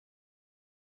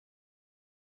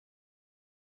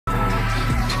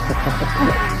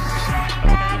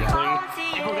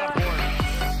People got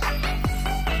bored.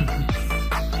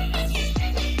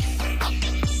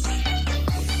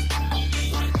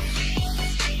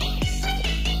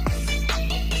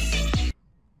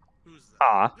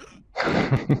 Aw.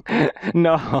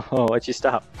 No, why'd you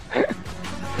stop?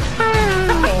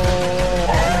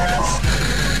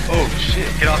 Oh shit,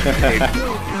 get off the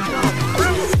stage.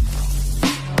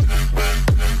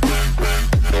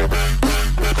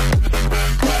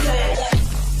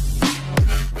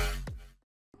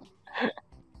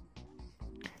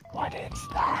 What is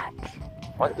that?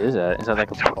 What is that? Is that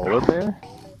like a polar bear?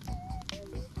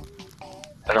 Is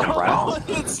that a rat?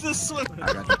 It's the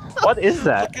swimmer. What is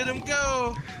that? Look at him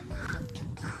go.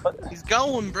 What? He's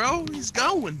going, bro. He's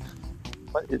going.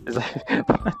 What is that?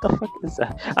 What the fuck is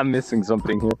that? I'm missing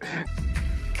something here.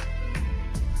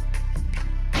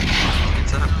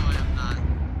 It's no, I'm not.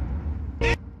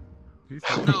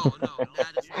 No,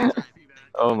 that is not driving.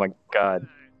 Oh my god.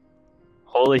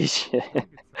 Holy shit.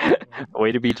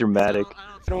 Way to be dramatic.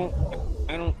 I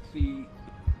don't see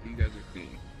what you guys are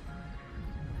seeing.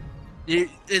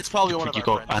 It's probably one of you our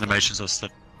got friends. animations or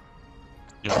stuff.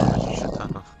 Your animations should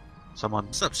turn off. Someone.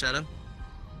 What's up, Shadow?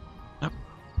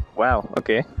 Wow,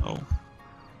 okay. Oh.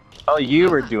 Oh, you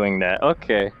were doing that.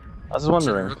 Okay. I was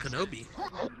wondering. General Kenobi.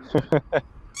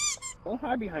 Don't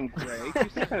hide behind Gray.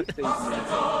 He's not gonna save you.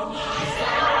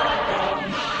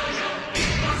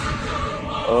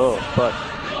 Oh, fuck.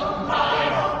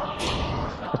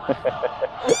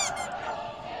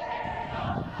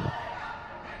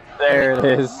 There it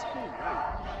is.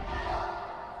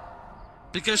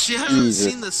 Because she hasn't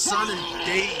Jesus. seen the sun in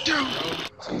days.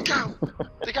 Dude, go!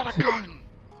 They got a gun!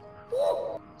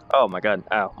 Oh my god.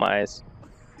 Ow, my eyes.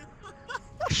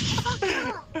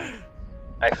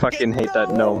 I fucking hate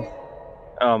that gnome.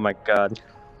 Oh my god.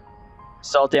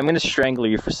 Salty, I'm gonna strangle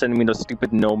you for sending me those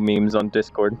stupid gnome memes on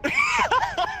Discord.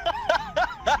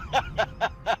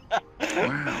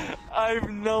 Wow. I've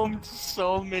known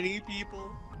so many people.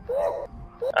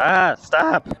 Ah,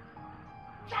 stop!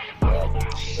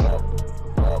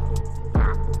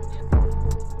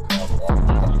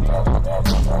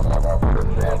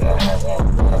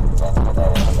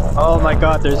 Oh my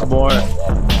god, there's more.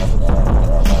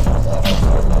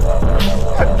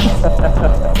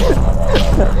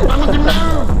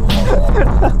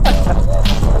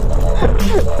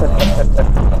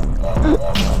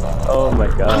 Oh my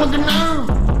god.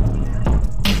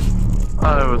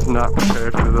 I was not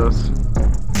prepared for this.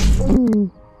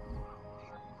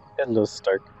 Hello,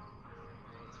 Stark.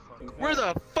 Where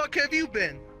the fuck have you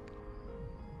been?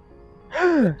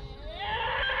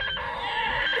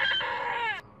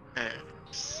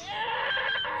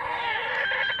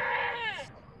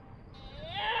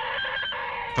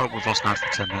 But we've lost now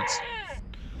for 10 minutes.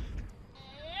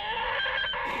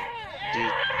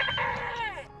 Dude,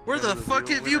 Where the fuck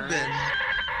have you been?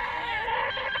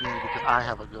 because I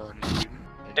have a gun, dude.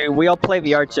 Dude, we all play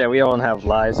VRChat, we all don't have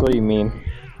lives, what do you mean?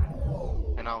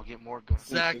 And I'll get more guns.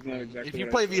 Exactly. exactly If you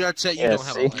right. play VRChat, you Yeah, don't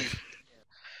have see? a life.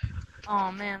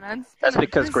 Oh man, That's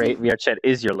because great VRChat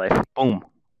is your life. Boom.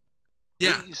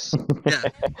 Yeah, Please. yeah.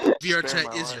 Spare VRChat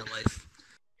my is your life. life.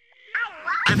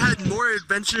 I've had more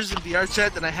adventures in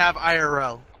VRChat than I have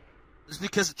IRL. It's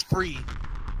because it's free.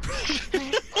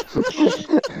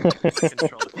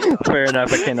 Fair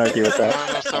enough, I can't argue with that.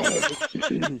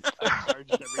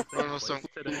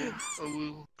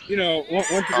 You know, once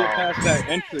you get past that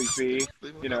entry fee,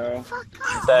 you know.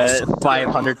 The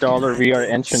 $500 VR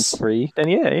entrance free, then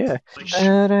yeah.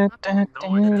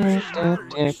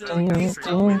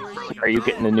 Are you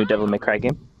getting the new Devil May Cry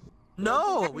game?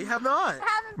 No, we have not.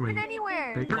 haven't been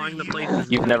anywhere.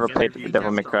 You've never played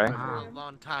Devil May Cry? For a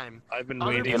long time. I've been Do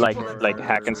waiting. you like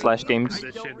hack and slash games?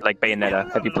 Like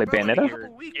Bayonetta? Have you played Bayonetta?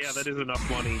 Yeah, that is enough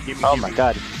money. Give me, Oh my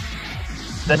god.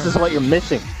 This is what you're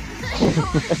missing.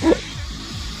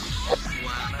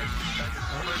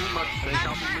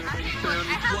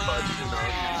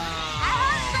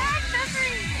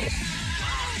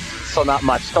 So not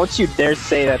much. Don't you dare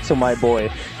say that to my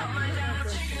boy.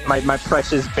 My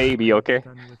precious baby, okay?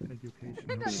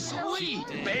 Sweet,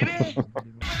 baby.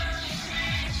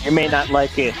 You may not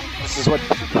like it. This is what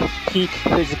peak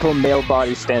physical male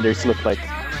body standards look like.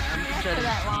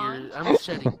 I'm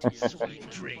shedding tears.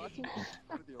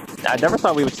 I never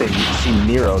thought we would see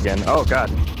Nero again. Oh god.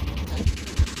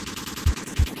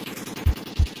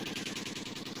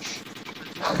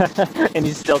 And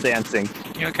he's still dancing.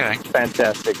 You okay?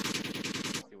 Fantastic.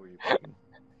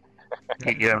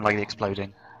 You don't like the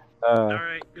exploding.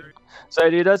 Alright.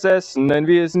 Seid ihr das Essen, denn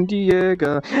wir sind die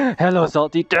Jäger. Hello,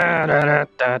 Salty. Da, da, da,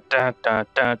 da, da, da,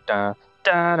 da, da,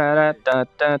 da, da, da, da,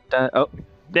 da, da. Oh,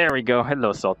 There we go.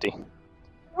 Hello, Salty.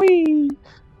 Whee!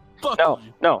 Fuck No,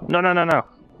 you. no, no, no, no, no.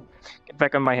 Get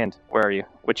back on my hand. Where are you?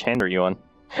 Which hand are you on?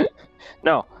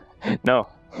 No, no,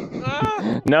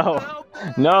 Ah, no, help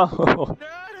me. no, No.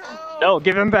 no,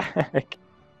 give him back.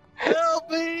 Help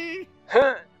me!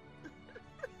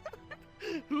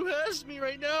 Who has me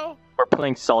right now? We're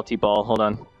playing Salty Ball. Hold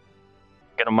on.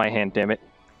 Get on my hand, damn it.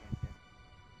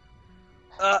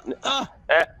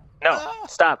 No,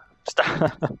 stop,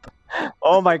 stop.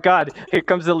 Oh my god, here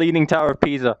comes the Leaning Tower of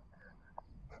Pisa.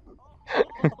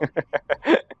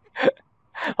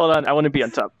 Hold on, I want to be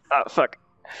on top. Oh, fuck.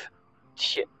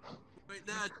 Shit. Wait,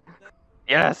 Dad.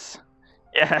 Yes.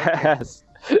 Yes.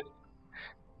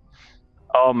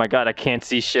 Oh my god, I can't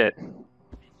see shit.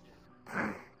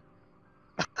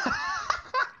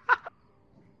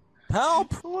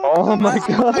 Help! Oh my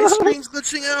god. My screen's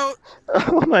glitching out.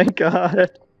 Oh my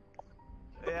god.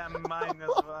 Yeah, mine as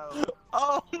well.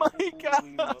 Oh my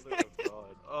god.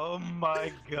 Oh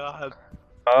my god.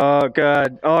 Oh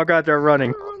god. Oh god, they're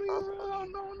running.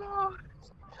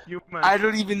 I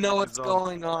don't even know what's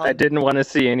going on. I didn't want to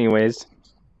see anyways.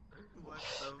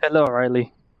 Hello,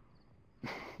 Riley.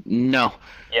 No.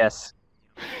 Yes.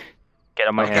 Get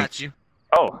on my hand. Got you.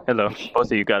 Oh, hello.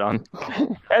 Both of you got on.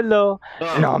 Hello.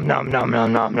 Nom nom nom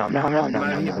nom nom nom nom nom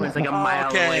nom nom. It's like a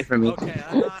mile away from me. Okay,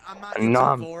 I'm not into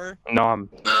Nom. vor. Nom.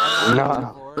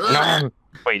 Nom. Nom.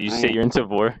 Wait, you say you're into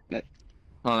vor? Hold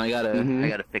on, I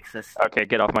gotta fix this. Okay,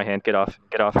 get off my hand. Get off.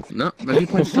 Get off. No, my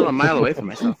viewpoint's still a mile away from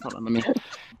myself. Hold on, let me.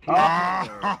 Oh,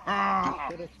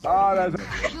 that's...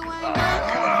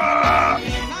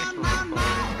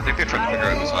 I think they're trying to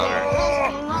figure out this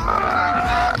ladder.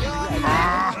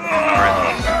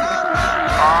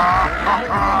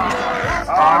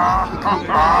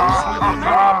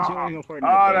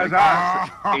 Oh, that's hot.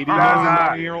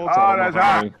 89-year-olds. Oh, that's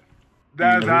hot.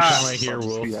 That's Every time I hot. hear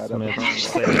Will Smith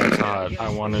say that's hot, I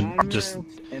want to just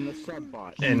in life.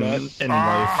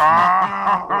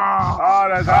 Oh,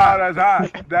 that's hot. That's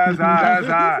hot. That's hot. That's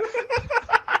hot.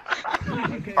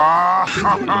 Oh,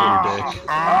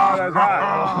 that's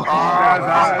hot.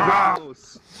 That's hot.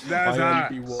 That's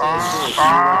hot. Oh,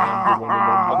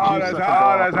 that's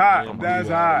hot. That's hot. That's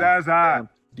hot. That's hot.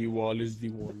 The wall is the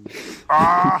wall. Oh, that's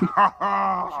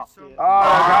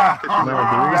hot. No,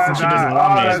 the reason she doesn't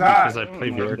want me is because I play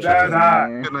VRChat. That's hot.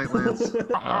 Good night, Lance.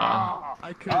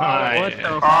 What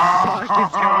the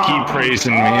fuck? Keep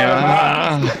praising me.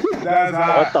 That's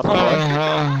hot. What the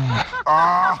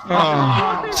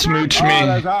fuck? Smooch Oh, me.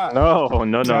 that's hot. No,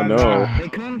 no, no, no. They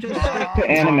couldn't just stick to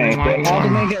anime. They had to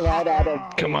make it right out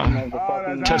of. Come on.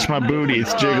 Touch my booty.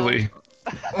 It's jiggly. Oh,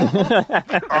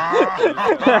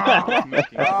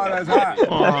 that's hot.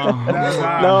 That's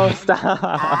hot. No,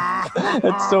 stop.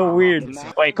 That's so weird.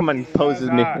 Wait, come on,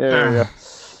 poses me. There we go.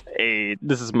 Hey,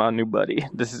 this is my new buddy.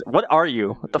 This is. What are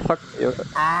you? What the fuck?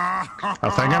 I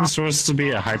think I'm supposed to be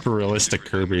a hyper-realistic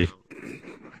Kirby.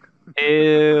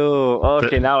 Ew.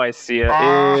 Okay, now I see it. Ew.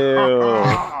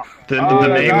 The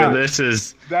name of this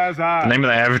is. That's hot. The name of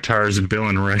the avatar is Bill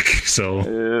and Rick. So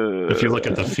Ew. if you look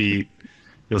at the feet,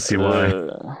 you'll see why.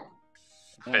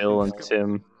 Bill and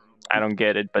Tim. I don't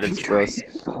get it, but it's gross.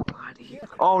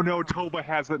 Oh no, Toba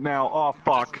has it now. Oh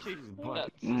fuck.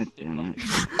 Ew.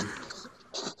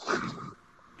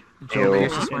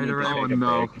 Oh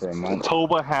no.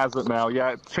 Toba has it now.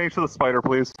 Yeah, change to the spider,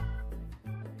 please.